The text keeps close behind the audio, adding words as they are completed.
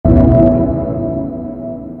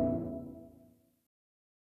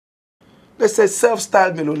There's a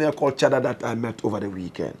self-styled millionaire called Cheddar that I met over the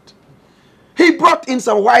weekend. He brought in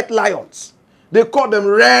some white lions. They call them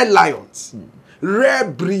rare lions. Rare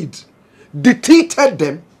breed. Deteething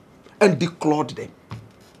them and declawed them.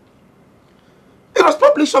 It was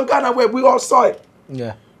published on GhanaWeb. We all saw it.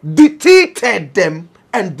 Yeah. Deteething them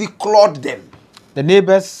and declawed them. The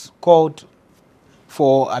neighbors called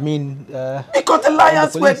for, because the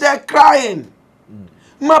lions were there crying.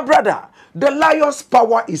 My brother, the lion's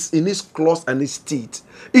power is in his claws and his teeth.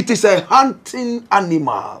 It is a hunting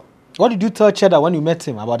animal. What did you tell Cheddar when you met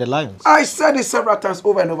him about the lions? I said it several times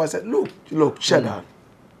over and over. I said, look, Cheddar,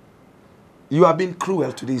 you are being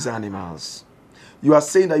cruel to these animals. You are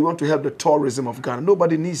saying that you want to help the tourism of Ghana.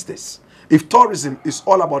 Nobody needs this. If tourism is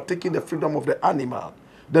all about taking the freedom of the animal,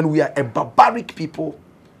 then we are a barbaric people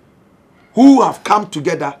who have come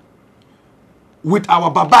together with our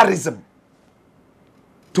barbarism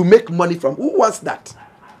to make money from. Who wants that?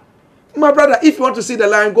 My brother, if you want to see the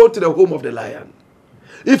lion, go to the home of the lion.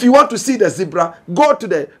 If you want to see the zebra, go to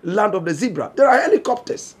the land of the zebra. There are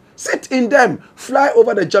helicopters. Sit in them, fly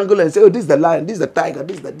over the jungle and say, oh, this is the lion, this is the tiger,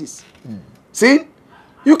 this is the this. See?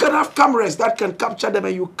 You can have cameras that can capture them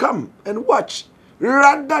and you come and watch.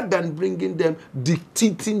 Rather than bringing them,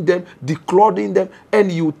 dictating them, declawing them,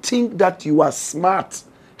 and you think that you are smart.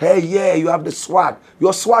 Hey, yeah, you have the swag.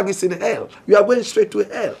 Your swag is in hell. You are going straight to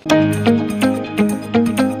hell.